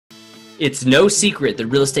It's no secret that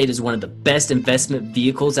real estate is one of the best investment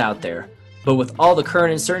vehicles out there. But with all the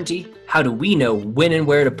current uncertainty, how do we know when and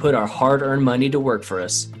where to put our hard-earned money to work for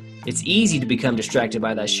us? It's easy to become distracted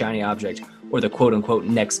by that shiny object or the quote-unquote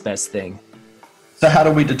next best thing. So how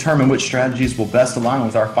do we determine which strategies will best align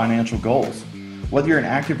with our financial goals? Whether you're an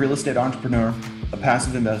active real estate entrepreneur, a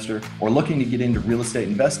passive investor, or looking to get into real estate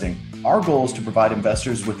investing, our goal is to provide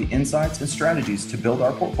investors with the insights and strategies to build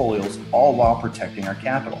our portfolios, all while protecting our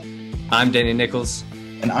capital. I'm Danny Nickles.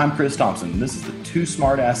 And I'm Chris Thompson. This is the Two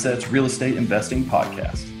Smart Assets Real Estate Investing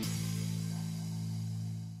Podcast.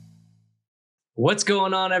 What's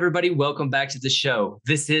going on, everybody? Welcome back to the show.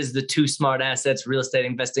 This is the Two Smart Assets Real Estate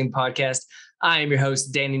Investing Podcast. I am your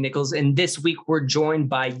host, Danny Nickles, and this week we're joined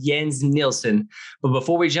by Jens Nielsen. But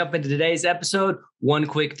before we jump into today's episode, one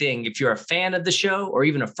quick thing. If you're a fan of the show or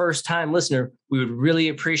even a first-time listener, we would really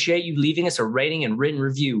appreciate you leaving us a rating and written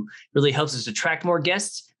review. It really helps us attract more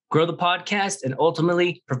guests, grow the podcast, and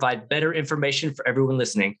ultimately provide better information for everyone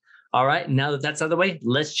listening. All right, now that that's out of the way,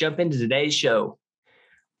 let's jump into today's show.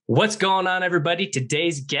 What's going on, everybody?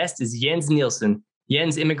 Today's guest is Jens Nielsen.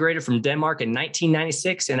 Jens immigrated from Denmark in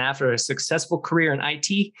 1996 and after a successful career in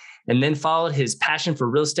IT, and then followed his passion for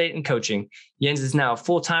real estate and coaching. Jens is now a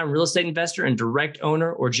full-time real estate investor and direct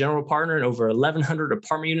owner or general partner in over 1,100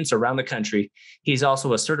 apartment units around the country. He's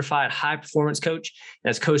also a certified high-performance coach and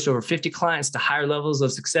has coached over 50 clients to higher levels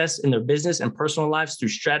of success in their business and personal lives through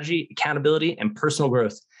strategy, accountability, and personal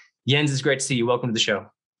growth. Jens, it's great to see you. Welcome to the show.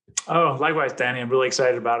 Oh, likewise, Danny. I'm really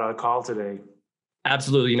excited about our call today.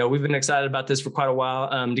 Absolutely. You know, we've been excited about this for quite a while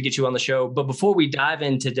to get you on the show. But before we dive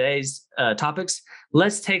into today's topics,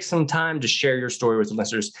 let's take some time to share your story with the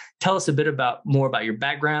listeners. Tell us a bit more about your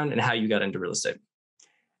background and how you got into real estate.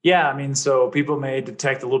 Yeah, I mean, so people may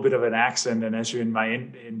detect a little bit of an accent. And as you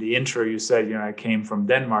in the intro, you said, I came from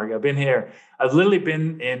Denmark. I've literally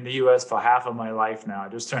been in the US for half of my life now. I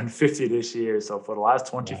just turned 50 this year. So for the last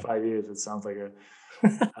 25 years, it sounds like a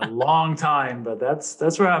long time, but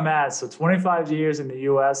that's where I'm at. So 25 years in the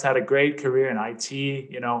US, had a great career in IT,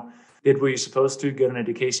 did what you're supposed to, get an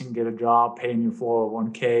education, get a job, paying your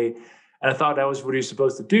 401k. And I thought that was what you're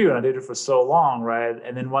supposed to do. And I did it for so long, right?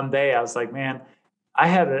 And then one day I was like, man, I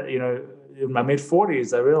had in my mid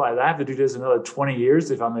 40s, I realized I have to do this another 20 years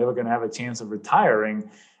if I'm ever going to have a chance of retiring.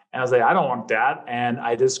 And I was like, I don't want that. And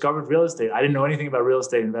I discovered real estate. I didn't know anything about real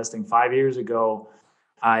estate investing 5 years ago.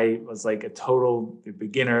 I was like a total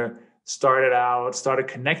beginner, started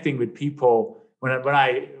connecting with people. When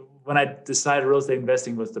I decided real estate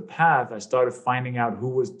investing was the path, I started finding out who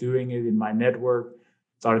was doing it in my network,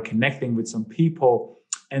 started connecting with some people,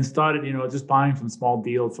 and started, just buying some small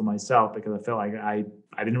deals for myself because I felt like I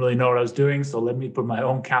didn't really know what I was doing. So let me put my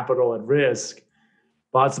own capital at risk.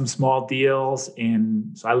 Bought some small deals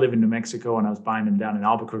so I live in New Mexico and I was buying them down in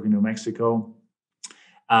Albuquerque, New Mexico.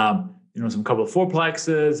 Some couple of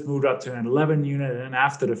fourplexes, moved up to an 11 unit. And then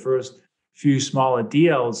after the first few smaller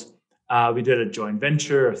deals, we did a joint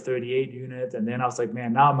venture, a 38 unit. And then I was like,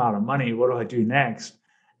 man, now I'm out of money. What do I do next?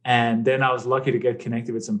 And then I was lucky to get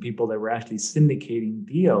connected with some people that were actually syndicating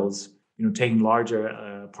deals, taking larger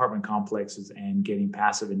apartment complexes and getting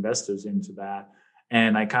passive investors into that.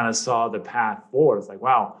 And I kind of saw the path forward. It's like,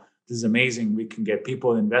 wow, this is amazing. We can get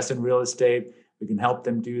people to invest in real estate. We can help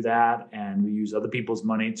them do that. And we use other people's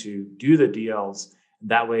money to do the deals.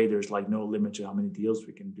 That way, there's like no limit to how many deals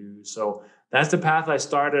we can do. So that's the path I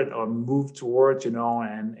started or moved towards,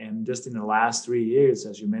 and just in the last 3 years,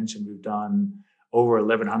 as you mentioned, we've done over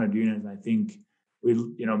 1,100 units. I think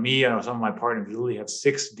me and some of my partners really have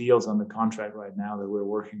 6 deals on the contract right now that we're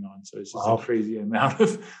working on. So it's just a crazy amount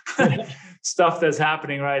of stuff that's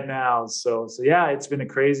happening right now. So yeah, it's been a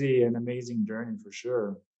crazy and amazing journey for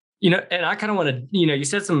sure. And I kind of want to, you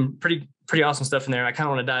said some pretty awesome stuff in there. I kind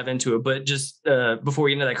of want to dive into it, but just before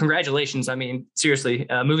you know that, congratulations. I mean, seriously,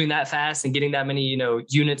 moving that fast and getting that many,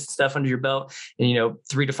 units and stuff under your belt in,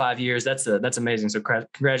 3 to 5 years, that's amazing. So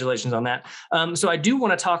congratulations on that. So I do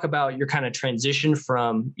want to talk about your kind of transition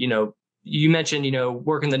from, you mentioned,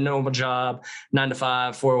 working the normal job, 9 to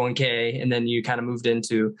 5, 401k, and then you kind of moved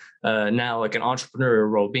into now like an entrepreneurial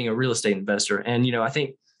role, being a real estate investor. And, I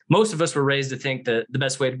think most of us were raised to think that the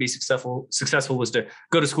best way to be successful was to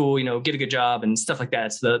go to school, get a good job and stuff like that.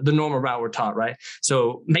 It's the normal route we're taught, right?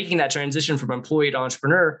 So making that transition from employee to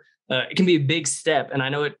entrepreneur, it can be a big step. And I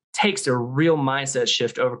know it takes a real mindset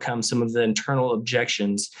shift to overcome some of the internal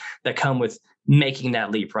objections that come with making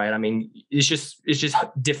that leap, right? I mean, it's just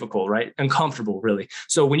difficult, right? Uncomfortable, really.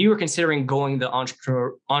 So when you were considering going the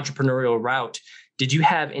entrepreneurial route, did you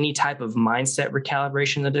have any type of mindset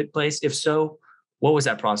recalibration that took place? If so, what was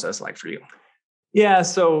that process like for you? Yeah.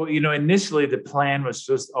 So, initially the plan was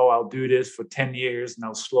just, I'll do this for 10 years and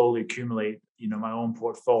I'll slowly accumulate, my own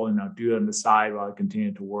portfolio and I'll do it on the side while I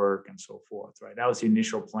continue to work and so forth. Right. That was the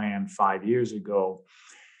initial plan 5 years ago.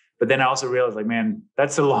 But then I also realized, like, man,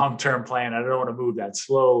 that's a long-term plan. I don't want to move that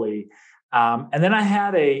slowly. And then I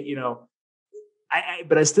had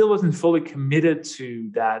but I still wasn't fully committed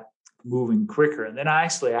to that moving quicker. And then I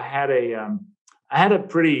had a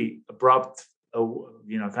pretty abrupt,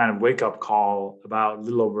 kind of wake up call about a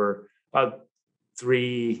little over about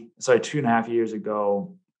 2.5 years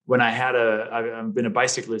ago when I've been a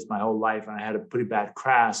bicyclist my whole life, and I had a pretty bad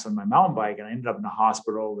crash on my mountain bike, and I ended up in the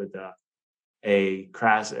hospital with a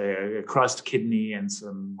crushed kidney and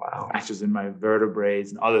some fractures in my vertebrae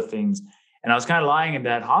and other things. And I was kind of lying in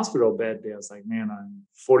that hospital bed there. I was like, man, I'm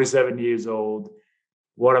 47 years old.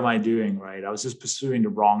 What am I doing? Right. I was just pursuing the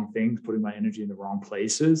wrong things, putting my energy in the wrong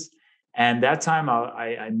places. And that time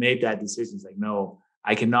I made that decision. It's like, no,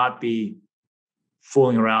 I cannot be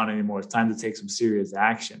fooling around anymore. It's time to take some serious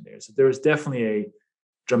action there. So there was definitely a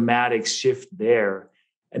dramatic shift there.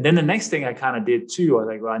 And then the next thing I kind of did too, I was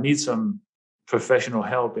like, well, I need some professional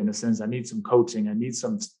help, in a sense. I need some coaching. I need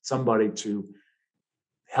somebody to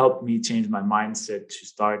help me change my mindset to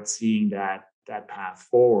start seeing that path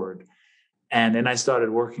forward. And then I started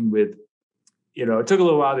working with, it took a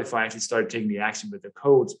little while before I actually started taking the action with the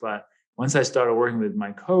coach. But once I started working with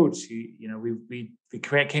my coach, we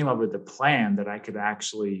came up with a plan that I could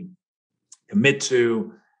actually commit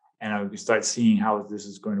to, and I would start seeing how this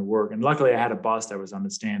is going to work. And luckily I had a boss that was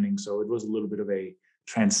understanding. So it was a little bit of a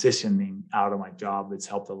transitioning out of my job, which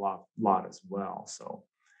helped a lot as well. So,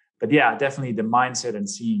 but yeah, definitely the mindset and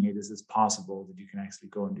seeing, hey, this is possible that you can actually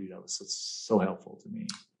go and do that was so helpful to me.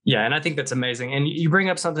 Yeah. And I think that's amazing. And you bring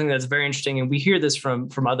up something that's very interesting. And we hear this from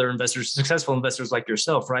other investors, successful investors like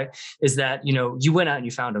yourself, right? Is that, you went out and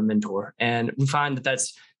you found a mentor, and we find that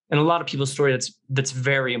that's, in a lot of people's story, that's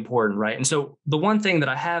very important, right? And so the one thing that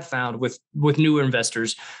I have found with newer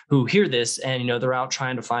investors who hear this and, they're out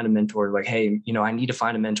trying to find a mentor, like, hey, I need to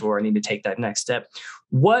find a mentor. I need to take that next step.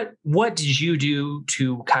 What did you do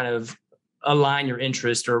to kind of align your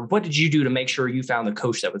interest, or what did you do to make sure you found the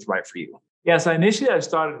coach that was right for you? Yeah, so initially I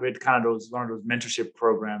started with kind of one of those mentorship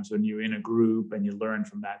programs when you're in a group and you learn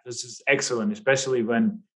from that. This is excellent, especially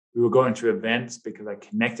when we were going to events, because I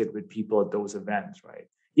connected with people at those events, right?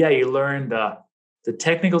 Yeah, you learn the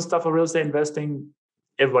technical stuff of real estate investing.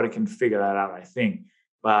 Everybody can figure that out, I think.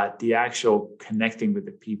 But the actual connecting with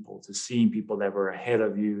the people, to seeing people that were ahead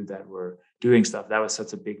of you, that were doing stuff, that was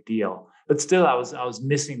such a big deal. But still, I was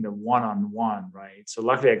missing the one-on-one, right? So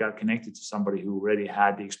luckily, I got connected to somebody who already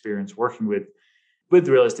had the experience working with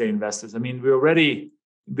real estate investors. I mean, we already,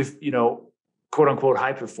 quote unquote,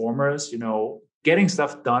 high performers. Getting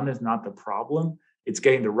stuff done is not the problem. It's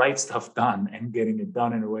getting the right stuff done and getting it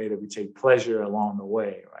done in a way that we take pleasure along the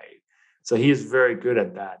way, right? So he is very good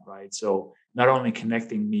at that, right? So not only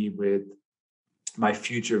connecting me with my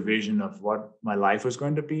future vision of what my life was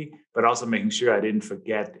going to be, but also making sure I didn't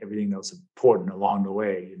forget everything that was important along the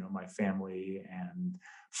way, my family and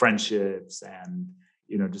friendships and,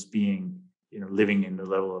 just being, living in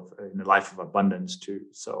the life of abundance too.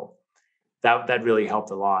 So that really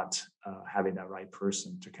helped a lot, having that right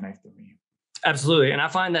person to connect with me. Absolutely. And I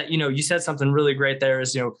find that, you said something really great there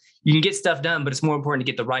is, you can get stuff done, but it's more important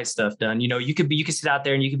to get the right stuff done. You could sit out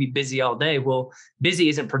there and you could be busy all day. Well, busy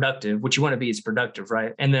isn't productive. What you want to be is productive,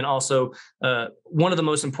 right? And then also, one of the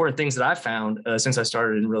most important things that I found since I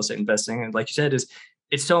started in real estate investing, and like you said, is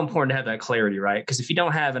it's so important to have that clarity, right? Because if you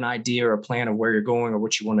don't have an idea or a plan of where you're going or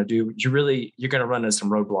what you want to do, you're going to run into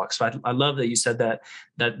some roadblocks. So I love that you said that.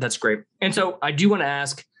 That's great. And so I do want to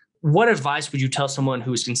ask, what advice would you tell someone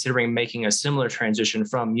who is considering making a similar transition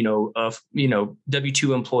from,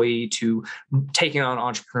 W-2 employee to taking on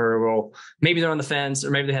entrepreneurial role? Maybe they're on the fence,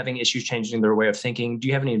 or maybe they're having issues changing their way of thinking. Do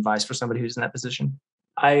you have any advice for somebody who's in that position?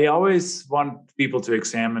 I always want people to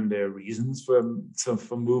examine their reasons for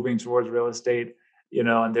moving towards real estate,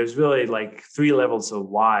 and there's really like 3 levels of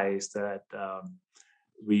whys that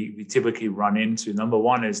we typically run into. Number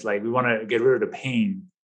one is like, we want to get rid of the pain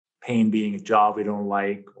being a job we don't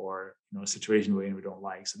like, or a situation we don't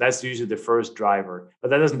like. So that's usually the first driver,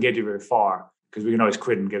 but that doesn't get you very far, because we can always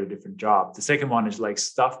quit and get a different job. The second one is like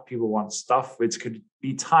stuff. People want stuff, which could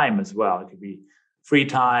be time as well. It could be free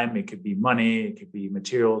time, it could be money, it could be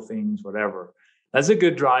material things, whatever. That's a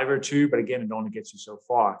good driver too, but again, it only gets you so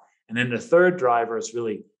far. And then the third driver is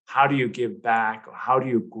really, how do you give back, or how do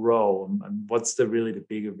you grow, and what's the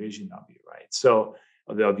bigger vision of you, right? So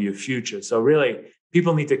of your future. So really,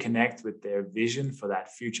 people need to connect with their vision for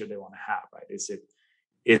that future they want to have, right? Is it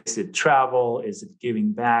Is it travel? Is it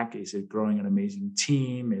giving back? Is it growing an amazing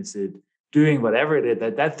team? Is it doing whatever it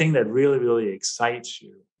is, that thing that really, really excites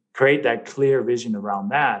you? Create that clear vision around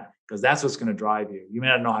that, because that's what's going to drive you. You may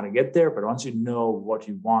not know how to get there, but once you know what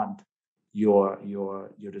you want, your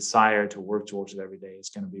desire to work towards it every day is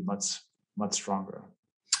going to be much, much stronger.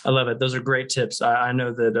 I love it. Those are great tips. I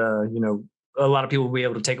know that, a lot of people will be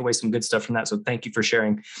able to take away some good stuff from that. So thank you for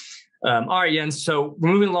sharing. All right, Jens. So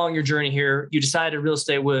we're moving along your journey here. You decided real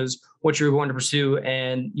estate was what you were going to pursue,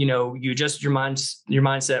 and you adjusted your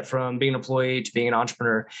mindset from being an employee to being an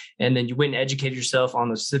entrepreneur, and then you went and educated yourself on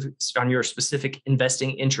your specific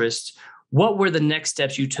investing interests. What were the next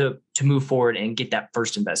steps you took to move forward and get that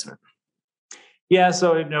first investment? Yeah,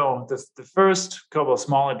 so the first couple of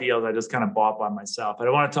smaller deals I just kind of bought by myself. I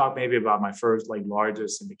don't want to talk maybe about my first larger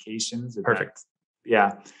syndications. Perfect.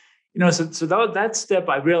 Yeah. So that step,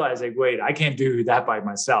 I realized wait, I can't do that by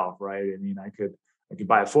myself, right? I mean, I could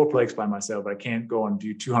buy a fourplex by myself, but I can't go and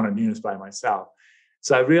do 200 units by myself.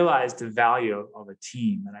 So I realized the value of a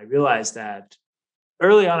team. And I realized that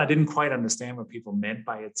early on, I didn't quite understand what people meant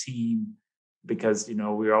by a team, because, we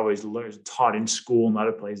were always taught in school and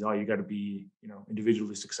other places, you got to be,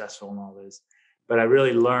 individually successful and all this. But I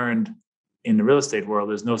really learned in the real estate world,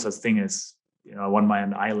 there's no such thing as, a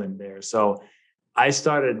one-man island there. So I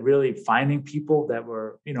started really finding people that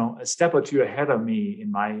were, a step or two ahead of me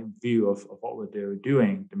in my view of what they were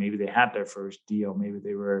doing. Maybe they had their first deal. Maybe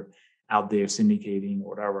they were out there syndicating or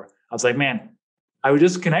whatever. I was like, man, I would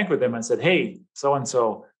just connect with them and said, hey,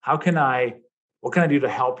 so-and-so, what can I do to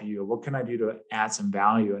help you? What can I do to add some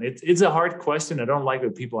value? And it's a hard question. I don't like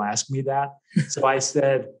when people ask me that. So I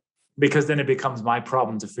said, because then it becomes my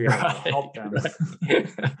problem to figure out how to help them. Right.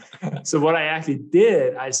 So what I actually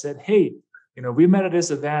did, I said, hey, we met at this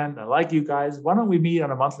event. I like you guys. Why don't we meet on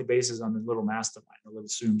a monthly basis on a little mastermind, a little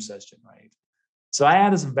Zoom session, right? So I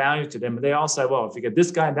added some value to them. And they all said, well, if you get this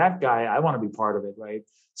guy and that guy, I want to be part of it, right?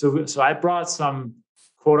 So I brought some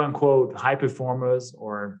quote unquote high performers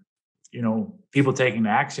or, people taking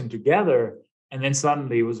action together. And then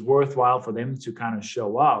suddenly it was worthwhile for them to kind of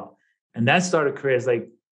show up. And that started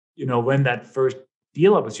creating when that first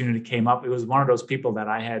deal opportunity came up, it was one of those people that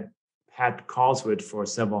I had calls with for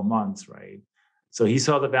several months, right? So he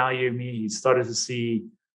saw the value in me. He started to see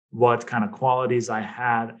what kind of qualities I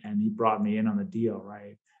had, and he brought me in on the deal,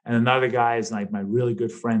 right? And another guy is like my really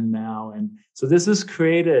good friend now. And so this has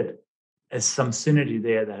created some synergy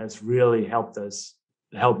there that has really helped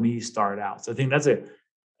me start out. So I think that's an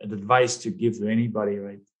advice to give to anybody,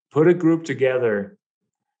 right? Put a group together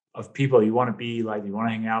of people you want to be like, you want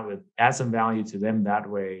to hang out with, add some value to them that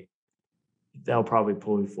way. They'll probably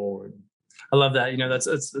pull you forward. I love that.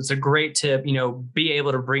 That's a great tip. Be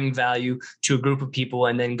able to bring value to a group of people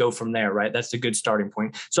and then go from there, right? That's a good starting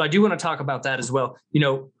point. So I do want to talk about that as well.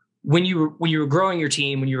 When you were growing your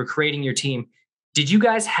team, when you were creating your team, did you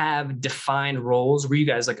guys have defined roles? Were you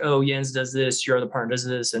guys like, oh, Jens does this, your other partner does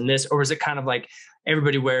this and this, or was it kind of like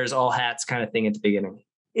everybody wears all hats kind of thing at the beginning?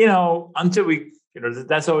 Until we,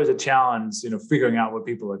 that's always a challenge, figuring out what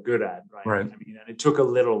people are good at, right? Right. I mean, and it took a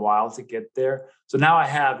little while to get there. So now I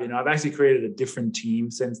have, I've actually created a different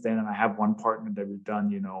team since then. And I have one partner that we've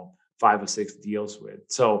done, 5 or 6 deals with.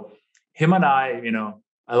 So him and I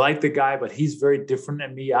like the guy, but he's very different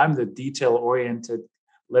than me. I'm the detail oriented.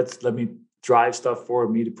 Let me drive stuff forward,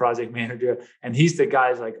 me the project manager. And he's the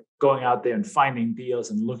guy like going out there and finding deals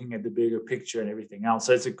and looking at the bigger picture and everything else.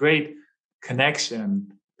 So it's a great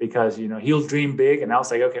connection, because he'll dream big and I was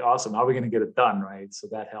like, okay, awesome, how are we going to get it done, right? So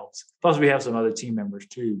that helps. Plus we have some other team members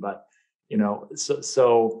too, but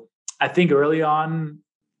so I think early on,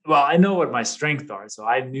 well, I know what my strengths are, so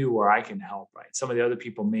I knew where I can help, right? Some of the other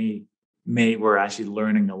people were actually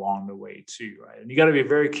learning along the way too, right? And you got to be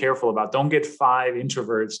very careful about, don't get 5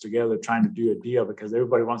 introverts together trying to do a deal, because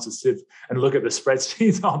everybody wants to sit and look at the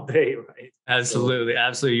spreadsheets all day, right? Absolutely.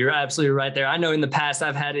 Absolutely. You're absolutely right there. I know in the past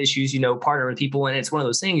I've had issues, partnering with people, and it's one of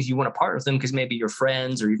those things you want to partner with them because maybe you're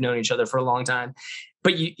friends or you've known each other for a long time,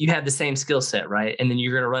 but you have the same skill set, right? And then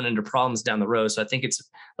you're going to run into problems down the road. So I think it's,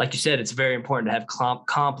 like you said, it's very important to have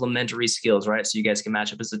complementary skills, right? So you guys can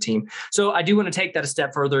match up as a team. So I do want to take that a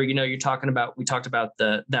step further. We talked about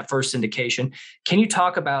that first syndication. Can you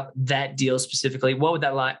talk about that deal specifically? What was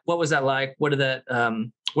that like? What did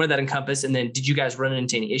that encompass? And then did you guys run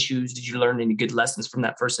into any issues? Did you learn any good lessons from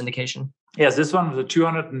that first syndication? Yes, this one was a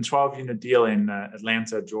 212 unit deal in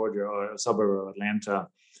Atlanta, Georgia, or a suburb of Atlanta.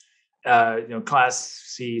 Class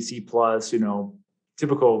C plus,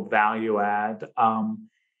 typical value add.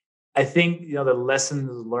 I think, the lessons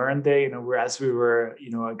learned there,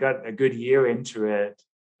 I got a good year into it.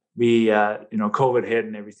 COVID hit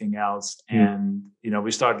and everything else. And,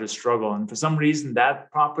 we started to struggle. And for some reason,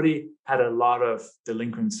 that property had a lot of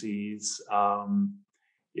delinquencies,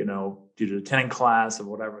 due to the tenant class or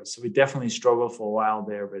whatever. So we definitely struggled for a while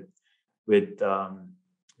there with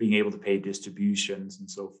being able to pay distributions and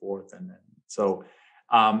so forth. And then, so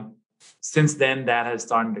since then, that has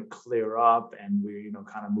started to clear up, and we're,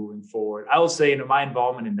 kind of moving forward. I will say, my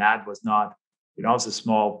involvement in that was not, it's a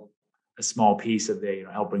small piece of the,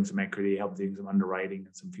 help bring some equity, help doing some underwriting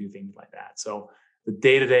and some few things like that. So the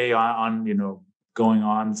day-to-day on going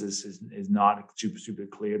on is not super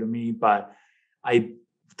clear to me. But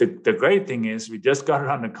the great thing is we just got it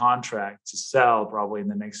under contract to sell probably in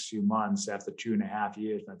the next few months after 2.5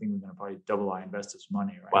 years. And I think we're going to probably double our investors'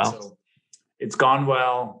 money, right? Wow. So it's gone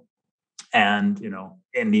well. And,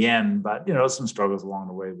 in the end, but, some struggles along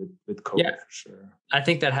the way with COVID, for sure. I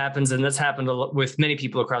think that happens. And that's happened a lot with many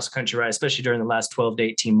people across the country, right? Especially during the last 12 to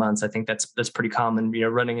 18 months. I think that's pretty common,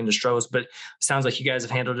 running into struggles, but it sounds like you guys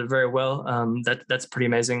have handled it very well. That's pretty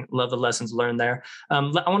amazing. Love the lessons learned there. I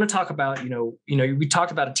want to talk about, we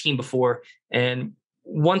talked about a team before, and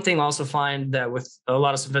one thing I also find that with a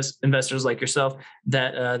lot of investors like yourself,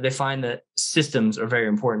 that they find that systems are very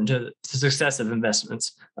important to success of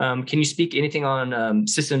investments. Can you speak anything on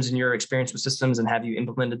systems and your experience with systems, and have you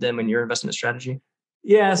implemented them in your investment strategy?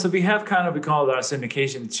 Yeah, so we have we call it our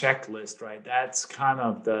syndication checklist, right? That's kind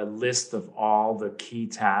of the list of all the key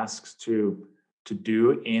tasks to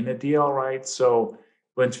do in a deal, right? So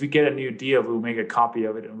once we get a new deal, we'll make a copy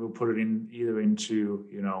of it and we'll put it in either into,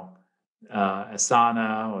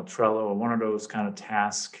 Asana or Trello or one of those kind of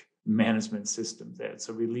task management systems there.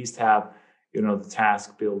 So we at least have, the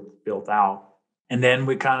task built out. And then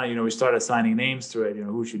we we start assigning names to it,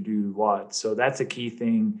 who should do what. So that's a key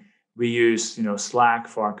thing. We use, Slack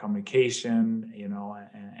for our communication,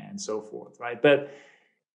 and so forth, right? But,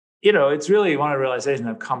 it's really one of the realizations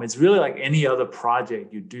I've come. It's really like any other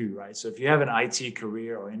project you do, right? So if you have an IT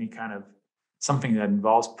career or any kind of something that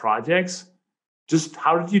involves projects, just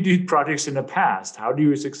how did you do projects in the past? How do you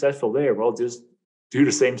were successful there? Well, just do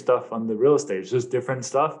the same stuff on the real estate. It's just different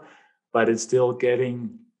stuff, but it's still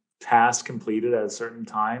getting tasks completed at a certain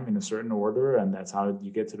time in a certain order. And that's how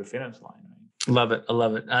you get to the finish line. Right? Love it. I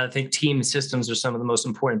love it. I think team systems are some of the most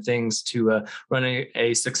important things to running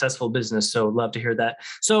a successful business. So love to hear that.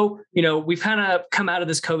 So, we've kind of come out of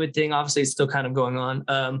this COVID thing. Obviously, it's still kind of going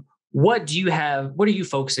on. What are you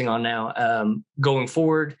focusing on now going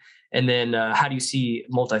forward? And then how do you see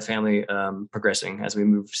multifamily progressing as we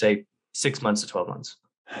move, say, 6 months to 12 months?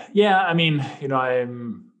 Yeah, I mean,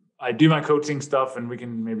 I do my coaching stuff, and we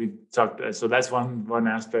can maybe talk. So that's one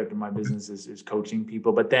aspect of my business is coaching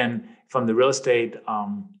people. But then from the real estate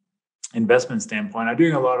investment standpoint, I'm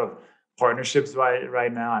doing a lot of partnerships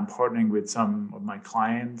right now. I'm partnering with some of my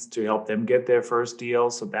clients to help them get their first deal.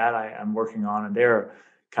 So that I'm working on, and they're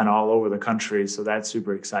kind of all over the country. So that's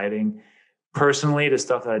super exciting. Personally, the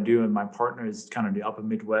stuff that I do and my partner is kind of the upper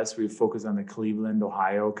Midwest. We focus on the Cleveland,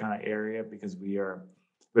 Ohio kind of area because we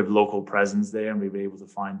have local presence there, and we've been able to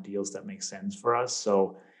find deals that make sense for us.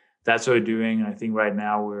 So that's what we're doing. And I think right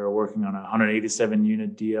now we're working on a 187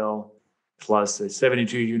 unit deal plus a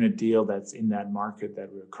 72 unit deal that's in that market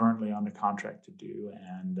that we're currently on the contract to do.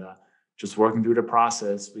 And just working through the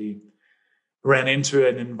process, we ran into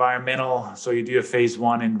an environmental. So you do a phase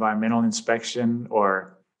 1 environmental inspection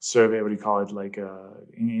or survey, what do you call it, like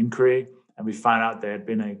inquiry, and we found out there had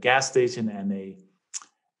been a gas station and a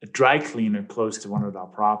dry cleaner close to one of our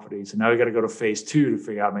properties. And now we got to go to phase 2 to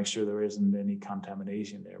figure out, make sure there isn't any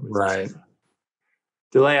contamination there. Right.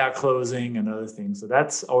 Delay our closing and other things. So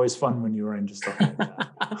that's always fun when you run into stuff like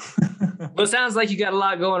that. Well, it sounds like you got a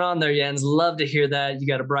lot going on there, Jens. Love to hear that. You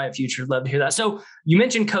got a bright future. Love to hear that. So you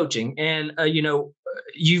mentioned coaching, and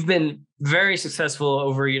you've been very successful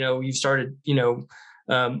over. You've started.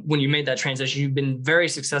 When you made that transition, you've been very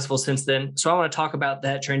successful since then. So I want to talk about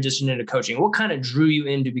that transition into coaching. What kind of drew you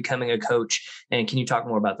into becoming a coach? And can you talk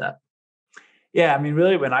more about that? Yeah, I mean,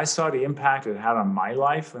 really, when I saw the impact it had on my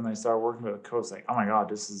life, when I started working with a coach, like, oh my God,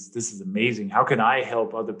 this is amazing. How can I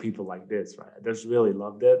help other people like this? Right? I just really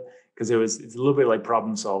loved it because it's a little bit like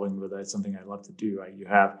problem solving, but that's something I love to do.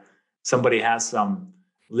 Right? Somebody has some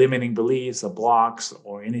limiting beliefs or blocks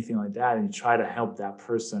or anything like that, and you try to help that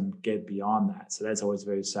person get beyond that. So that's always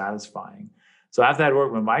very satisfying. So after I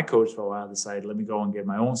worked with my coach for a while, I decided, let me go and get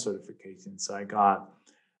my own certification. So I got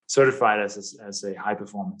certified as a high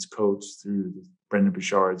performance coach through the Brendan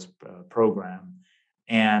Bouchard's program.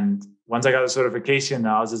 And once I got the certification,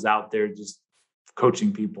 I was just out there just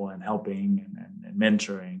coaching people and helping and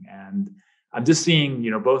mentoring. And I'm just seeing,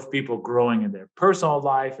 both people growing in their personal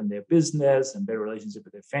life and their business and their relationship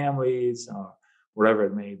with their families, whatever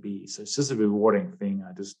it may be. So it's just a rewarding thing.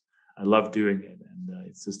 I love doing it. And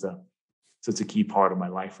it's just such a key part of my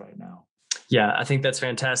life right now. Yeah, I think that's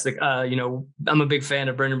fantastic. I'm a big fan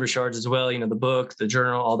of Brendan Burchard's as well. The book, the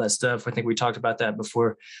journal, all that stuff. I think we talked about that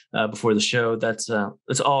before the show. That's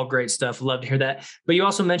all great stuff. Love to hear that. But you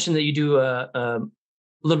also mentioned that you do a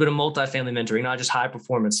little bit of multifamily mentoring, not just high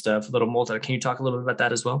performance stuff. Can you talk a little bit about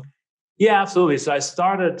that as well? Yeah, absolutely. So I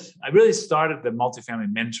really started the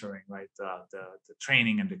multifamily mentoring, right? The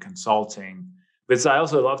training and the consulting. But I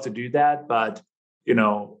also love to do that, but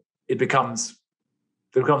it becomes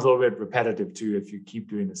a little bit repetitive too if you keep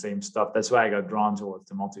doing the same stuff. That's why I got drawn towards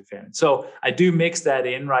the multifamily. So I do mix that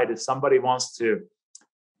in, right? If somebody wants to,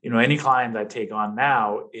 any client I take on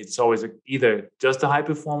now, it's always either just a high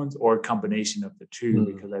performance or a combination of the two,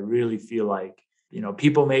 because I really feel like,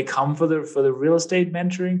 people may come for the real estate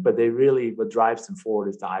mentoring, but what drives them forward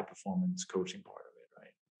is the high performance coaching part.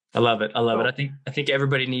 I love it. I think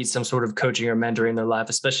everybody needs some sort of coaching or mentoring in their life,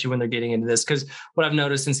 especially when they're getting into this. Because what I've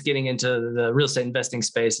noticed since getting into the real estate investing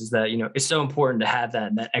space is that, it's so important to have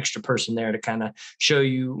that extra person there to kind of show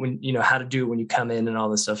you when, how to do it when you come in and all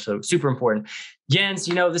this stuff. So super important. Jens,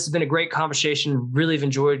 this has been a great conversation. Really have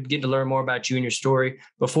enjoyed getting to learn more about you and your story.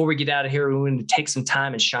 Before we get out of here, we want to take some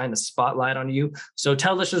time and shine the spotlight on you. So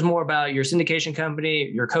tell listeners more about your syndication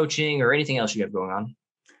company, your coaching, or anything else you have going on.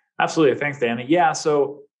 Absolutely. Thanks, Danny. Yeah.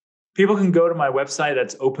 So people can go to my website.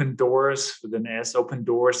 That's Open Doors with an S,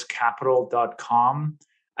 opendoorscapital.com.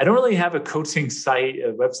 I don't really have a coaching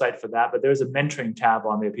website for that, but there's a mentoring tab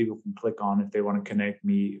on there people can click on if they want to connect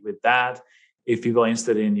me with that. If people are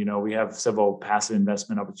interested in, we have several passive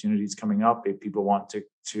investment opportunities coming up. If people want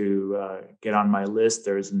to get on my list,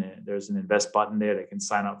 there's an invest button there. They can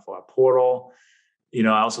sign up for our portal.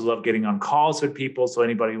 I also love getting on calls with people. So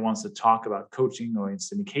anybody who wants to talk about coaching or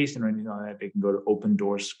syndication or anything like that, they can go to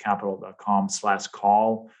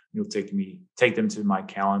opendoorscapital.com/call. You'll take them to my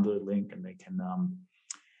calendar link, and they can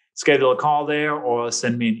schedule a call there or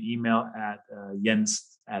send me an email at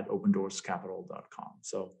jens@opendoorscapital.com.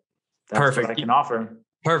 So that's perfect. What I can offer.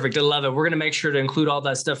 Perfect. I love it. We're going to make sure to include all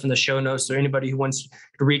that stuff in the show notes. So anybody who wants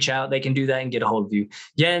to reach out, they can do that and get a hold of you.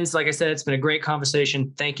 Jens, like I said, it's been a great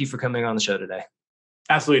conversation. Thank you for coming on the show today.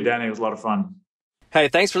 Absolutely, Danny. It was a lot of fun. Hey,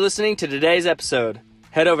 thanks for listening to today's episode.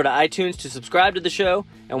 Head over to iTunes to subscribe to the show,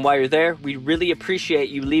 and while you're there, we really appreciate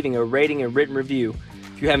you leaving a rating and written review.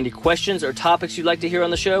 If you have any questions or topics you'd like to hear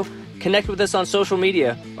on the show, connect with us on social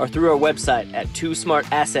media or through our website at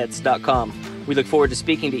twosmartassets.com. We look forward to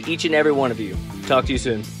speaking to each and every one of you. Talk to you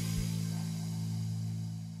soon.